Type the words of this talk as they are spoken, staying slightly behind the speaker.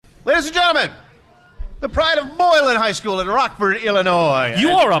Ladies and gentlemen, the pride of Moylan High School in Rockford, Illinois. You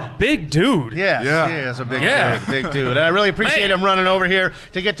are a big dude. Yes, he is a big dude. And I really appreciate him running over here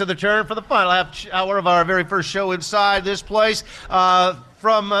to get to the turn for the final half hour of our very first show inside this place.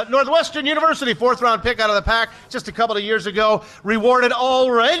 From Northwestern University, fourth-round pick out of the pack just a couple of years ago, rewarded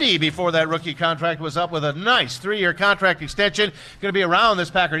already before that rookie contract was up with a nice 3-year contract extension. Going to be around this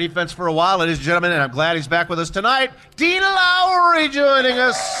Packer defense for a while, ladies and gentlemen, and I'm glad he's back with us tonight. Dean Lowry joining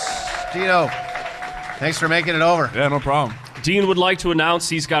us. Dino, thanks for making it over. Yeah, no problem. Dean would like to announce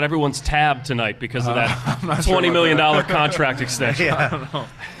he's got everyone's tab tonight because of that $20 million contract extension. Yeah.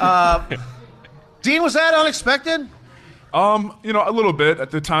 I don't know. Dean, was that unexpected? A little bit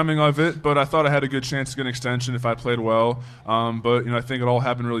at the timing of it, but I thought I had a good chance to get an extension if I played well. But I think it all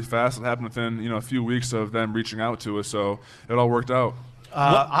happened really fast. It happened within, a few weeks of them reaching out to us, so it all worked out.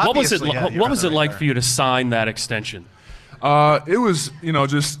 What was it like for you to sign that extension? It was,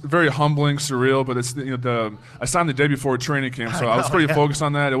 just very humbling, surreal, but it's, I signed the day before training camp, so I was pretty focused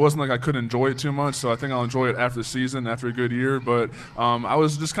on that. It wasn't like I couldn't enjoy it too much, so I think I'll enjoy it after the season, after a good year, but I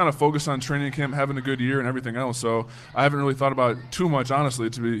was just kind of focused on training camp, having a good year and everything else, so I haven't really thought about it too much,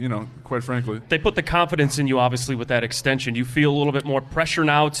 honestly, to be, quite frankly. They put the confidence in you, obviously, with that extension. You feel a little bit more pressure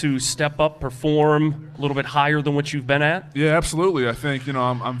now to step up, perform a little bit higher than what you've been at? Yeah, absolutely. I think,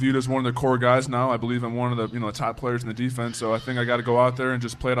 I'm viewed as one of the core guys now. I believe I'm one of the, top players in the defense. So I think I got to go out there and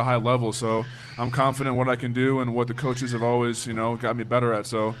just play at a high level. So I'm confident what I can do and what the coaches have always, got me better at.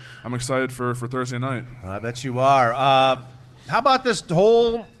 So I'm excited for Thursday night. I bet you are. How about this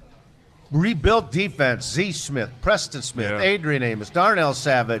whole rebuilt defense? Z. Smith, Preston Smith, Adrian Amos, Darnell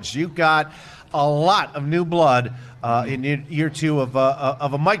Savage. You've got a lot of new blood in year two of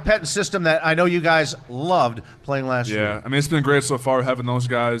a Mike Pettin system that I know you guys loved playing last year. Yeah, I mean, it's been great so far having those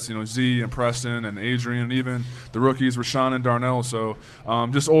guys, Z and Preston and Adrian, and even the rookies, Rashawn and Darnell. So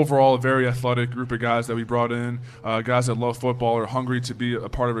just overall a very athletic group of guys that we brought in, guys that love football, are hungry to be a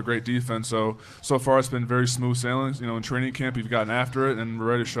part of a great defense. So far it's been very smooth sailing. In training camp we've gotten after it, and we're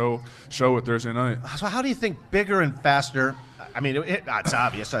ready to show it Thursday night. So how do you think bigger and faster? I mean, it's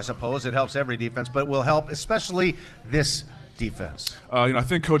obvious, I suppose. It helps every defense, but it will help especially this defense. I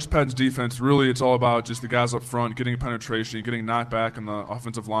think Coach Pettin's defense, really it's all about just the guys up front, getting penetration, getting knocked back in the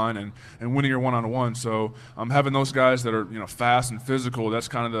offensive line, and winning your one-on-one. So having those guys that are fast and physical, that's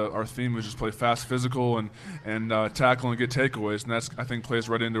kind of our theme, is just play fast, physical, and tackle and get takeaways, and that's, I think, plays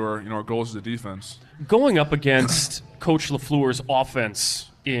right into our goals as a defense. Going up against Coach LaFleur's offense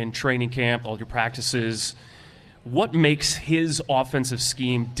in training camp, all your practices, what makes his offensive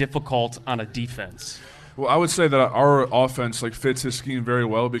scheme difficult on a defense? Well, I would say that our offense fits his scheme very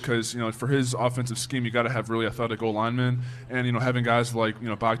well because for his offensive scheme you got to have really athletic O-linemen, and having guys like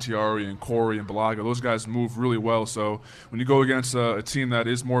Bakhtiari and Corey and Balaga, those guys move really well. So when you go against a team that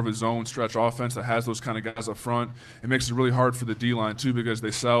is more of a zone stretch offense that has those kind of guys up front, it makes it really hard for the D-line too because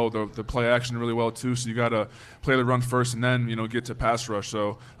they sell the play action really well too. So you got to play the run first and then get to pass rush.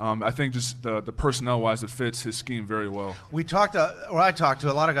 So I think just the personnel wise it fits his scheme very well. I talked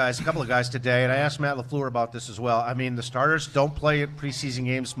to a lot of guys, a couple of guys today, and I asked Matt LaFleur about this as well. I mean, the starters don't play at preseason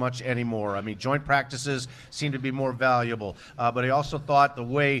games much anymore. I mean, joint practices seem to be more valuable. But he also thought the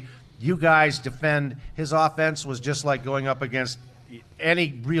way you guys defend his offense was just like going up against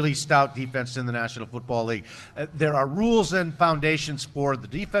any really stout defense in the National Football League. There are rules and foundations for the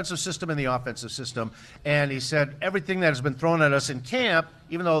defensive system and the offensive system. And he said everything that has been thrown at us in camp,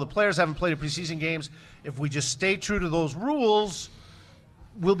 even though the players haven't played in preseason games, if we just stay true to those rules,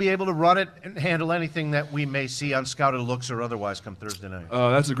 we'll be able to run it and handle anything that we may see on scouted looks or otherwise come Thursday night.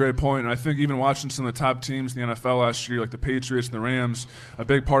 That's a great point. And I think even watching some of the top teams in the NFL last year, like the Patriots and the Rams, a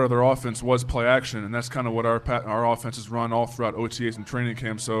big part of their offense was play action, and that's kind of what our offense has run all throughout OTAs and training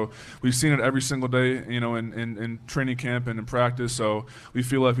camp. So we've seen it every single day, in training camp and in practice. So we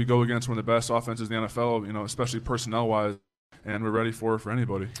feel like we go against one of the best offenses in the NFL, especially personnel-wise, and we're ready for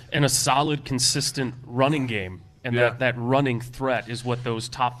anybody. And a solid, consistent running game. And that running threat is what those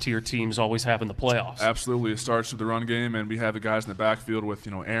top-tier teams always have in the playoffs. Absolutely. It starts with the run game, and we have the guys in the backfield with,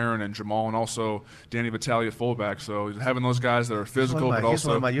 Aaron and Jamal and also Danny Vitale at fullback. So having those guys that are physical but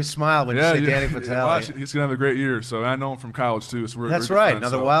also – you smile when you say Danny Vitale. He's going to have a great year. So I know him from college, too. So That's right,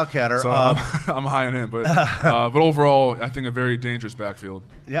 another Wildcatter. So I'm high on him. But overall, I think a very dangerous backfield.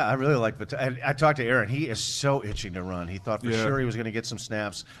 Yeah, I really like Vitale. I talked to Aaron. He is so itching to run. He thought for sure he was going to get some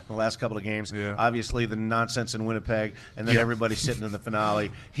snaps in the last couple of games. Yeah. Obviously, the nonsense in Winnipeg, and then everybody sitting in the finale.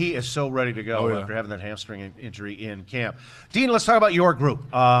 He is so ready to go after having that hamstring injury in camp. Dean, let's talk about your group.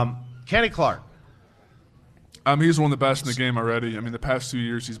 Kenny Clark, He's one of the best in the game already. I mean, the past 2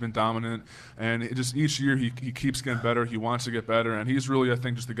 years he's been dominant, and just each year he keeps getting better. He wants to get better, and he's really, I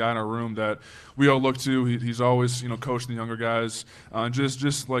think, just the guy in our room that we all look to. He's always, coaching the younger guys.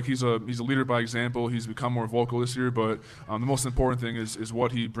 Just like he's a leader by example. He's become more vocal this year, but the most important thing is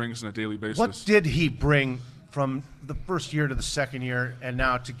what he brings on a daily basis. What did he bring from the first year to the second year, and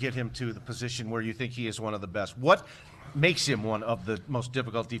now to get him to the position where you think he is one of the best? What makes him one of the most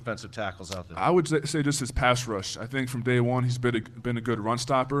difficult defensive tackles out there? I would say just his pass rush. I think from day one he's been a good run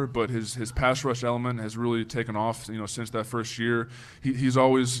stopper, but his pass rush element has really taken off. Since that first year, he's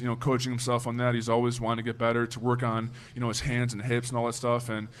always coaching himself on that. He's always wanting to get better, to work on his hands and hips and all that stuff.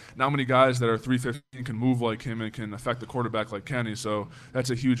 And not many guys that are 315 can move like him and can affect the quarterback like Kenny. So that's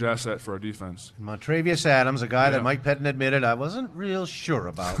a huge asset for our defense. Montravius Adams, a guy that Mike Pettin admitted I wasn't real sure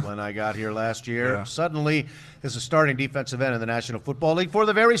about when I got here last year, suddenly is a starting defensive end in the National Football League for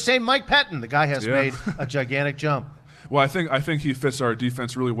the very same Mike Pettin. The guy has made a gigantic jump. Well, I think he fits our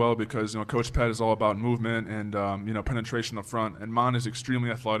defense really well because Coach Pett is all about movement and penetration up front. And Mon is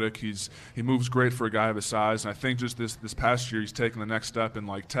extremely athletic. He moves great for a guy of his size. And I think just this past year he's taken the next step in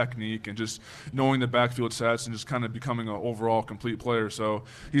technique and just knowing the backfield sets and just kind of becoming an overall complete player. So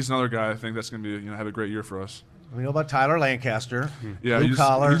he's another guy I think that's going to be have a great year for us. We know about Tyler Lancaster. Yeah, blue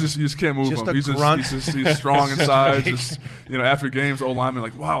collar. You just can't move him. He's strong inside. After games, old linemen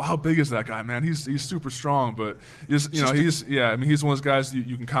like, wow, how big is that guy, man? He's super strong, but he's one of those guys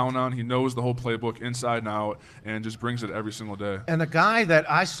you can count on. He knows the whole playbook inside and out, and just brings it every single day. And the guy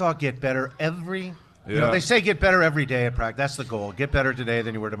that I saw get better every. They say get better every day at practice. That's the goal. Get better today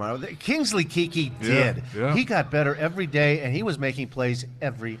than you were tomorrow. Kingsley Keke did. Yeah. He got better every day, and he was making plays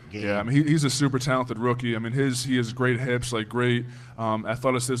every game. Yeah, I mean, he's a super talented rookie. I mean, he has great hips, great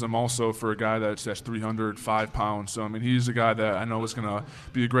athleticism also for a guy that's 305 pounds. So, I mean, he's a guy that I know is going to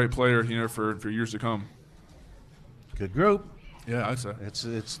be a great player here for years to come. Good group. Yeah, I'd say.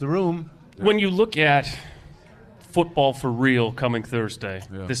 It's the room. When you look at football for real coming Thursday,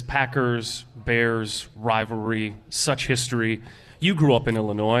 this Packers-Bears rivalry, such history. You grew up in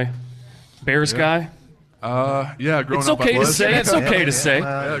Illinois. Bears guy? Growing it's up. Okay to say. It's okay to say.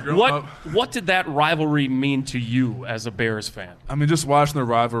 Up. What did that rivalry mean to you as a Bears fan? I mean, just watching the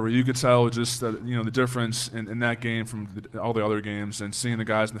rivalry, you could tell just that the difference in that game from all the other games, and seeing the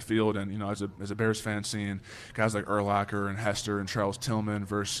guys in the field, and as a Bears fan, seeing guys like Urlacher and Hester and Charles Tillman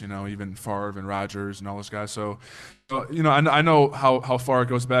versus even Favre and Rodgers and all those guys. So. I know how far it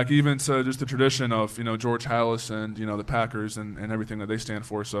goes back, even to just the tradition of George Halas and the Packers and everything that they stand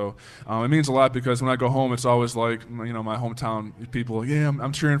for. So it means a lot because when I go home, it's always like my hometown people.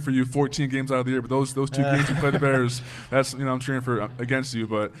 I'm cheering for you 14 games out of the year, but those 2 games you play the Bears, that's I'm cheering for against you.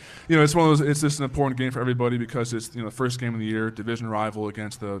 But it's one of those. It's just an important game for everybody because it's the first game of the year, division rival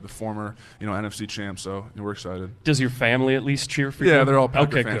against the former NFC champ. So we're excited. Does your family at least cheer for you? Yeah, they're all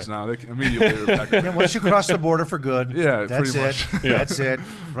Packer fans now. They immediately are Packer. Once you cross the border for good. Yeah, that's pretty it. much. That's it.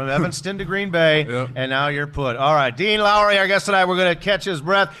 From Evanston to Green Bay, and now you're put. All right, Dean Lowry, our guest tonight. We're going to catch his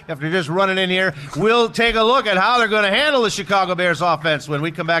breath after just running in here. We'll take a look at how they're going to handle the Chicago Bears offense when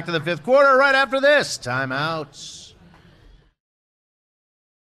we come back to the fifth quarter right after this. Timeouts.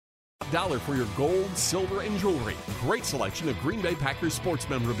 $1 for your gold, silver, and jewelry. Great selection of Green Bay Packers sports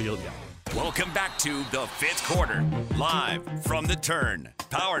memorabilia. Welcome back to the fifth quarter, live from the Turn,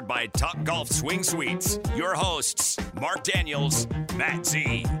 powered by Top Golf Swing Suites. Your hosts, Mark Daniels, Matt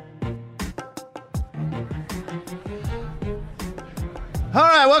Z. All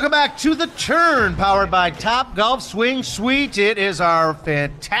right, welcome back to The Turn, powered by Top Golf Swing Suite. It is our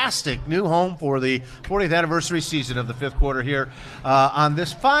fantastic new home for the 40th anniversary season of the fifth quarter here on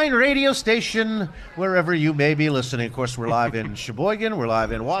this fine radio station, wherever you may be listening. Of course, we're live in Sheboygan. We're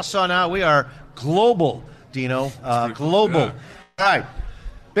live in Wausau now. We are global, Dino, global. Yeah. All right,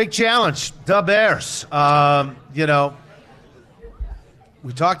 big challenge, the Bears.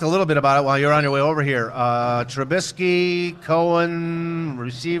 We talked a little bit about it while you're on your way over here. Trubisky, Cohen,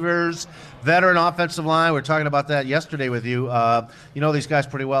 receivers, veteran offensive line. We were talking about that yesterday with you. You know these guys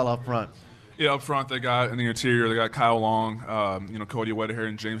pretty well up front. Yeah, up front, they got in the interior, they got Kyle Long, Cody Whitehair,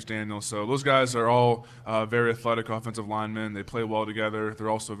 and James Daniels. So those guys are all very athletic offensive linemen. They play well together. They're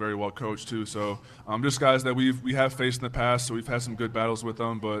also very well coached too. So just guys that we have faced in the past. So we've had some good battles with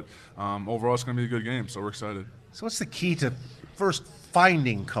them. But overall, it's going to be a good game. So we're excited. So what's the key to first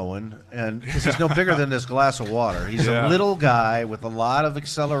finding Cohen? And because he's no bigger than this glass of water. He's a little guy with a lot of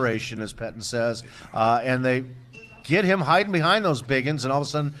acceleration, as Pettin says, and they get him hiding behind those big uns, and all of a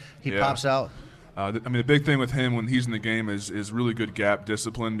sudden he pops out. The big thing with him when he's in the game is really good gap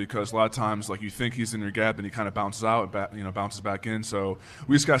discipline, because a lot of times, like, you think he's in your gap and he kind of bounces out and bounces back in. So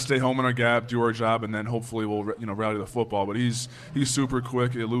we just got to stay home in our gap, do our job, and then hopefully we'll rally the football. But he's super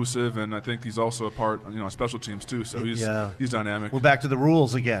quick, elusive, and I think he's also a part on special teams too. So he's dynamic. We're back to the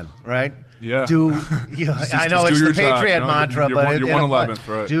rules again, right? Yeah. I know it's the Patriot mantra, but you're 111th,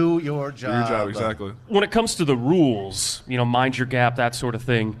 right? Do your job. Do your job, exactly. When it comes to the rules, mind your gap, that sort of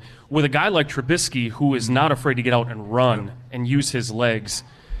thing, with a guy like Trubisky who is not afraid to get out and run and use his legs,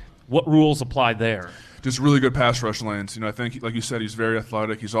 what rules apply there? Just really good pass rush lanes. I think, like you said, he's very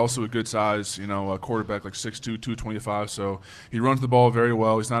athletic. He's also a good size, a quarterback, like 6'2", 225. So he runs the ball very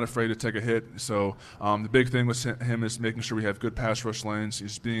well. He's not afraid to take a hit. So the big thing with him is making sure we have good pass rush lanes.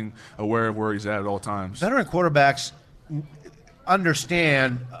 He's being aware of where he's at all times. Veteran quarterbacks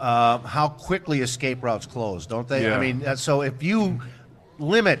understand how quickly escape routes close, don't they? Yeah. I mean, so if you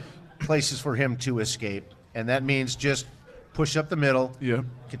limit places for him to escape, and that means just push up the middle,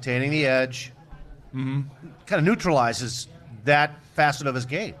 containing the edge, kind of neutralizes that facet of his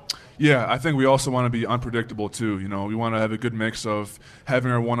game. Yeah, I think we also want to be unpredictable too. We want to have a good mix of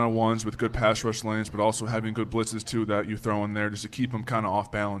having our one-on-ones with good pass rush lanes, but also having good blitzes too that you throw in there just to keep him kind of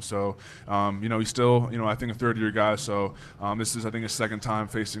off balance. So, he's still, I think a third-year guy. So this is, I think, his second time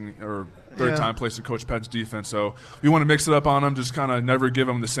facing or third time placing Coach Pett's defense. So we want to mix it up on him, just kind of never give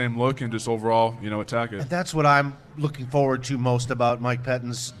him the same look and just overall, attack it. And that's what I'm looking forward to most about Mike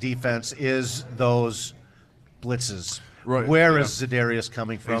Pettine's defense is those blitzes. Right. Where is Za'Darius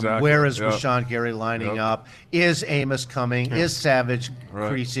coming from? Exactly. Where is Rashawn Gary lining up? Is Amos coming? Is Savage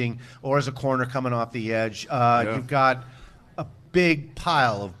creasing? Or is a corner coming off the edge? You've got a big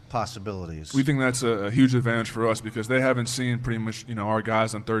pile of possibilities. We think that's a huge advantage for us because they haven't seen pretty much, our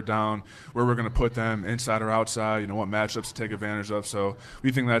guys on third down, where we're going to put them inside or outside, what matchups to take advantage of. So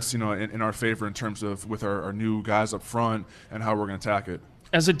we think that's, in our favor in terms of with our new guys up front and how we're going to attack it.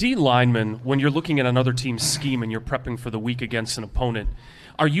 As a D lineman, when you're looking at another team's scheme and you're prepping for the week against an opponent,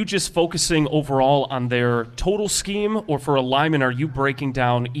 are you just focusing overall on their total scheme, or for a lineman, are you breaking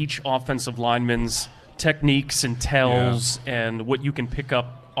down each offensive lineman's techniques and tells and what you can pick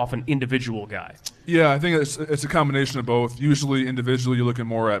up off an individual guy? Yeah, I think it's a combination of both. Usually individually you're looking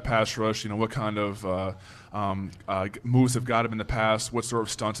more at pass rush, what kind of moves have got him in the past, what sort of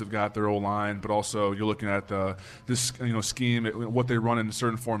stunts have got their O-line, but also you're looking at this scheme, what they run in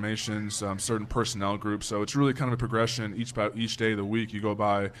certain formations, certain personnel groups. So it's really kind of a progression each day of the week. You go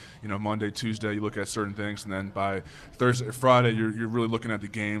by, Monday, Tuesday, you look at certain things, and then by Thursday, Friday, you're really looking at the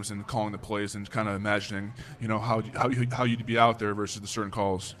games and calling the plays and kind of imagining, how you'd be out there versus the certain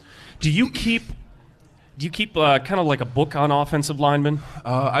calls. Do you keep kind of like a book on offensive linemen?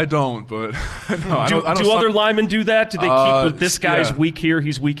 I don't, but no, do other linemen do that? Do they keep this guy's weak here,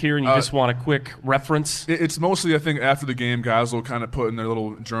 he's weak here, and you just want a quick reference? It's mostly, I think, after the game, guys will kind of put in their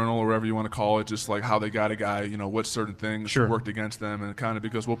little journal or whatever you want to call it, just like how they got a guy, what certain things worked against them, and kind of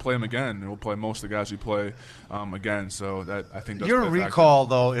because we'll play them again, and we'll play most of the guys we play again. So that I think that's your recall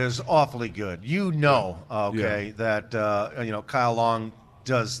though is awfully good. That Kyle Long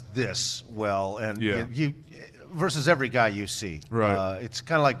does this well, and you versus every guy you see. Right. It's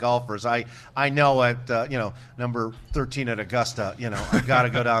kind of like golfers. I know at number 13 at Augusta, I got to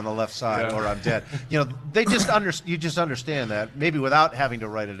go down the left side or I'm dead. They just you just understand that maybe without having to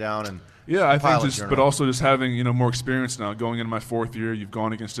write it down and. Yeah, I think but also just having more experience now. Going into my fourth year, you've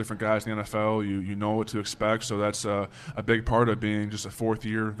gone against different guys in the NFL. You know what to expect. So that's a big part of being just a fourth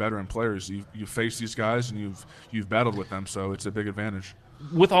year veteran players. You face these guys and you've battled with them. So it's a big advantage.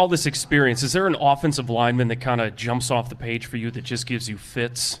 With all this experience, is there an offensive lineman that kind of jumps off the page for you that just gives you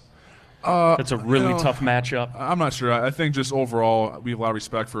fits? That's a really tough matchup. I'm not sure. I think just overall, we have a lot of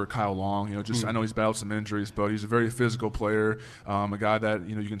respect for Kyle Long. I know he's battled some injuries, but he's a very physical player. A guy that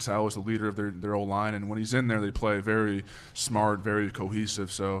you can tell is the leader of their O-line, and when he's in there, they play very smart, very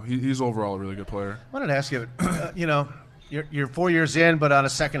cohesive. So he's overall a really good player. I wanted to ask you, you're 4 years in, but on a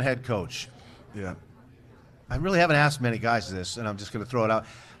second head coach. Yeah. I really haven't asked many guys this, and I'm just going to throw it out.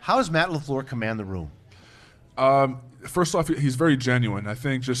 How does Matt LaFleur command the room? First off, he's very genuine. I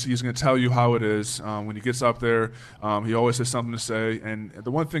think just he's going to tell you how it is. When he gets up there, he always has something to say. And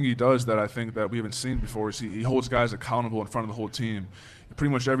the one thing he does that I think that we haven't seen before is he holds guys accountable in front of the whole team.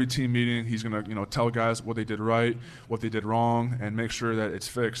 Pretty much every team meeting, he's going to tell guys what they did right, what they did wrong, and make sure that it's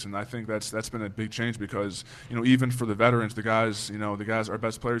fixed. And I think that's been a big change because even for the veterans, the guys our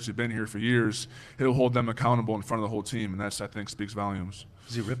best players who've been here for years, he'll hold them accountable in front of the whole team, and that's I think speaks volumes.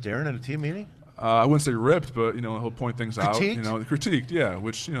 Has he ripped Aaron in a team meeting? I wouldn't say ripped, but he'll point things out. Critiqued? Critiqued, yeah.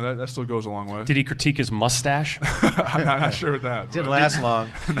 Which that still goes a long way. Did he critique his mustache? I'm not sure of that. Didn't but- last long.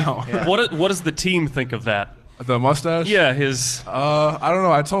 No. Yeah. What does the team think of that? The mustache? Yeah, his. I don't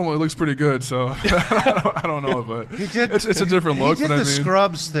know. I told him it looks pretty good, so I don't know, but He did, it's a different look. He did but the I mean,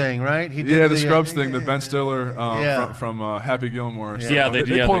 Scrubs thing, right? He did yeah, the Scrubs thing, the Ben Stiller Yeah. from Happy Gilmore. So Yeah, they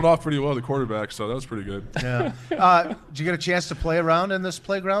yeah, pulled they- it off pretty well, the quarterback, so that was pretty good. Yeah. Did you get a chance to play around in this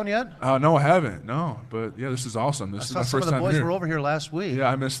playground yet? No, I haven't. No, but yeah, this is awesome. This is Saw my some of first the time boys here. were over here last week.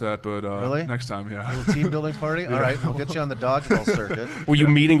 Yeah, I missed that, but Really? next time, yeah. Little team building party. All right, we'll get you on the dodgeball circuit. Were you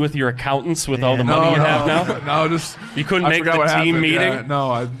meeting with your accountants with all the Yeah. money you have now? No, just You couldn't I make forgot the what team happened. meeting? Yeah,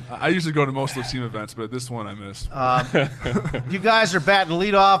 no, I usually go to most of the team events, but this one I missed. You guys are batting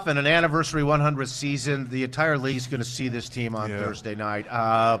leadoff in an anniversary 100th season. The entire league's going to see this team on Yeah. Thursday night.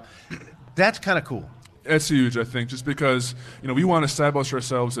 That's kind of cool. It's huge, I think, just because we want to establish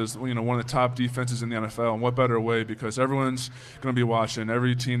ourselves as one of the top defenses in the NFL, and what better way, because everyone's going to be watching.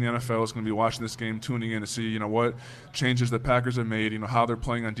 Every team in the NFL is going to be watching this game, tuning in to see what changes the Packers have made, how they're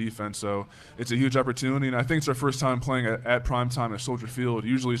playing on defense. So it's a huge opportunity, and I think it's our first time playing at prime time at Soldier Field.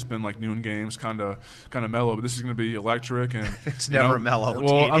 Usually it's been like noon games, kind of mellow, but this is going to be electric. And It's never mellow.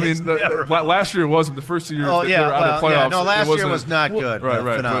 Well, Gene. I It's mean, never last year it wasn't. The first 2 years Oh, they yeah. were out of Well, playoffs. yeah. No, last it year wasn't- was not good. Right, the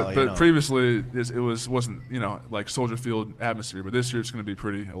right. finale, But previously it wasn't like Soldier Field atmosphere. But this year it's going to be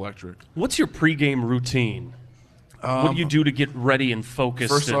pretty electric. What's your pregame routine? What do you do to get ready and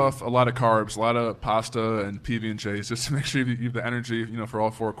focused? First and- off, a lot of carbs, a lot of pasta and PB&Js, just to make sure you have the energy, for all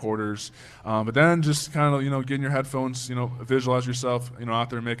 4 quarters. But then just kind of, get in your headphones, visualize yourself, out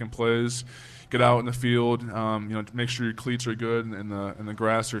there making plays. Get out in the field, make sure your cleats are good in the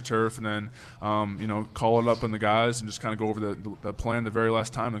grass or turf, and then, call it up on the guys and just kind of go over the plan the very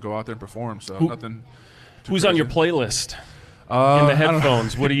last time and go out there and perform. So nothing. Who's on your playlist? In the I don't know.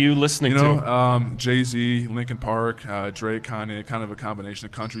 headphones, what are you listening to? Jay-Z, Linkin Park, Drake, Kanye, kind of a combination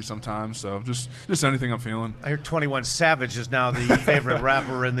of country sometimes. So just anything I'm feeling. I hear 21 Savage is now the favorite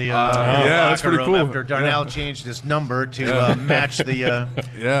rapper in the yeah, that's locker pretty room cool. after Darnell Yeah. changed his number to match the Yeah,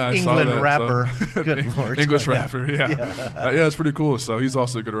 I saw England that, rapper. so- Good Lord. English rapper, yeah. Yeah, it's pretty cool. So he's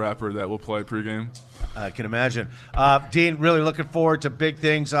also a good rapper that will play pregame. I can imagine. Dean, really looking forward to big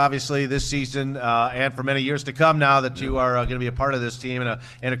things, obviously, this season and for many years to come now that you are going to be a part of this team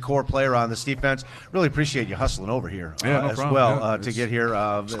and a core player on this defense. Really appreciate you hustling over here Yeah, no as problem. well Yeah, to it's get here.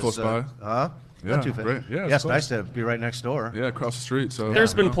 it's close by. Not Yeah, too far. great. Yeah, it's it's nice close. to be right next door. Yeah, across the street. So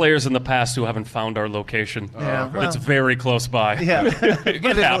There's been players in the past who haven't found our location. Yeah, But well- it's very close by. Yeah,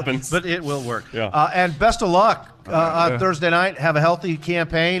 It happens. But it will work. Yeah. And best of luck on Yeah. Thursday night. Have a healthy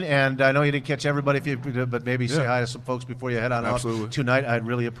campaign, and I know you didn't catch everybody, but maybe say Yeah. hi to some folks before you head on Absolutely. out tonight. I'd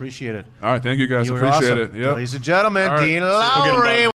really appreciate it. All right, thank you guys. You were Appreciate awesome. it. Yep. Ladies and gentlemen, All right. Dean Go get 'em, bud. Lowry.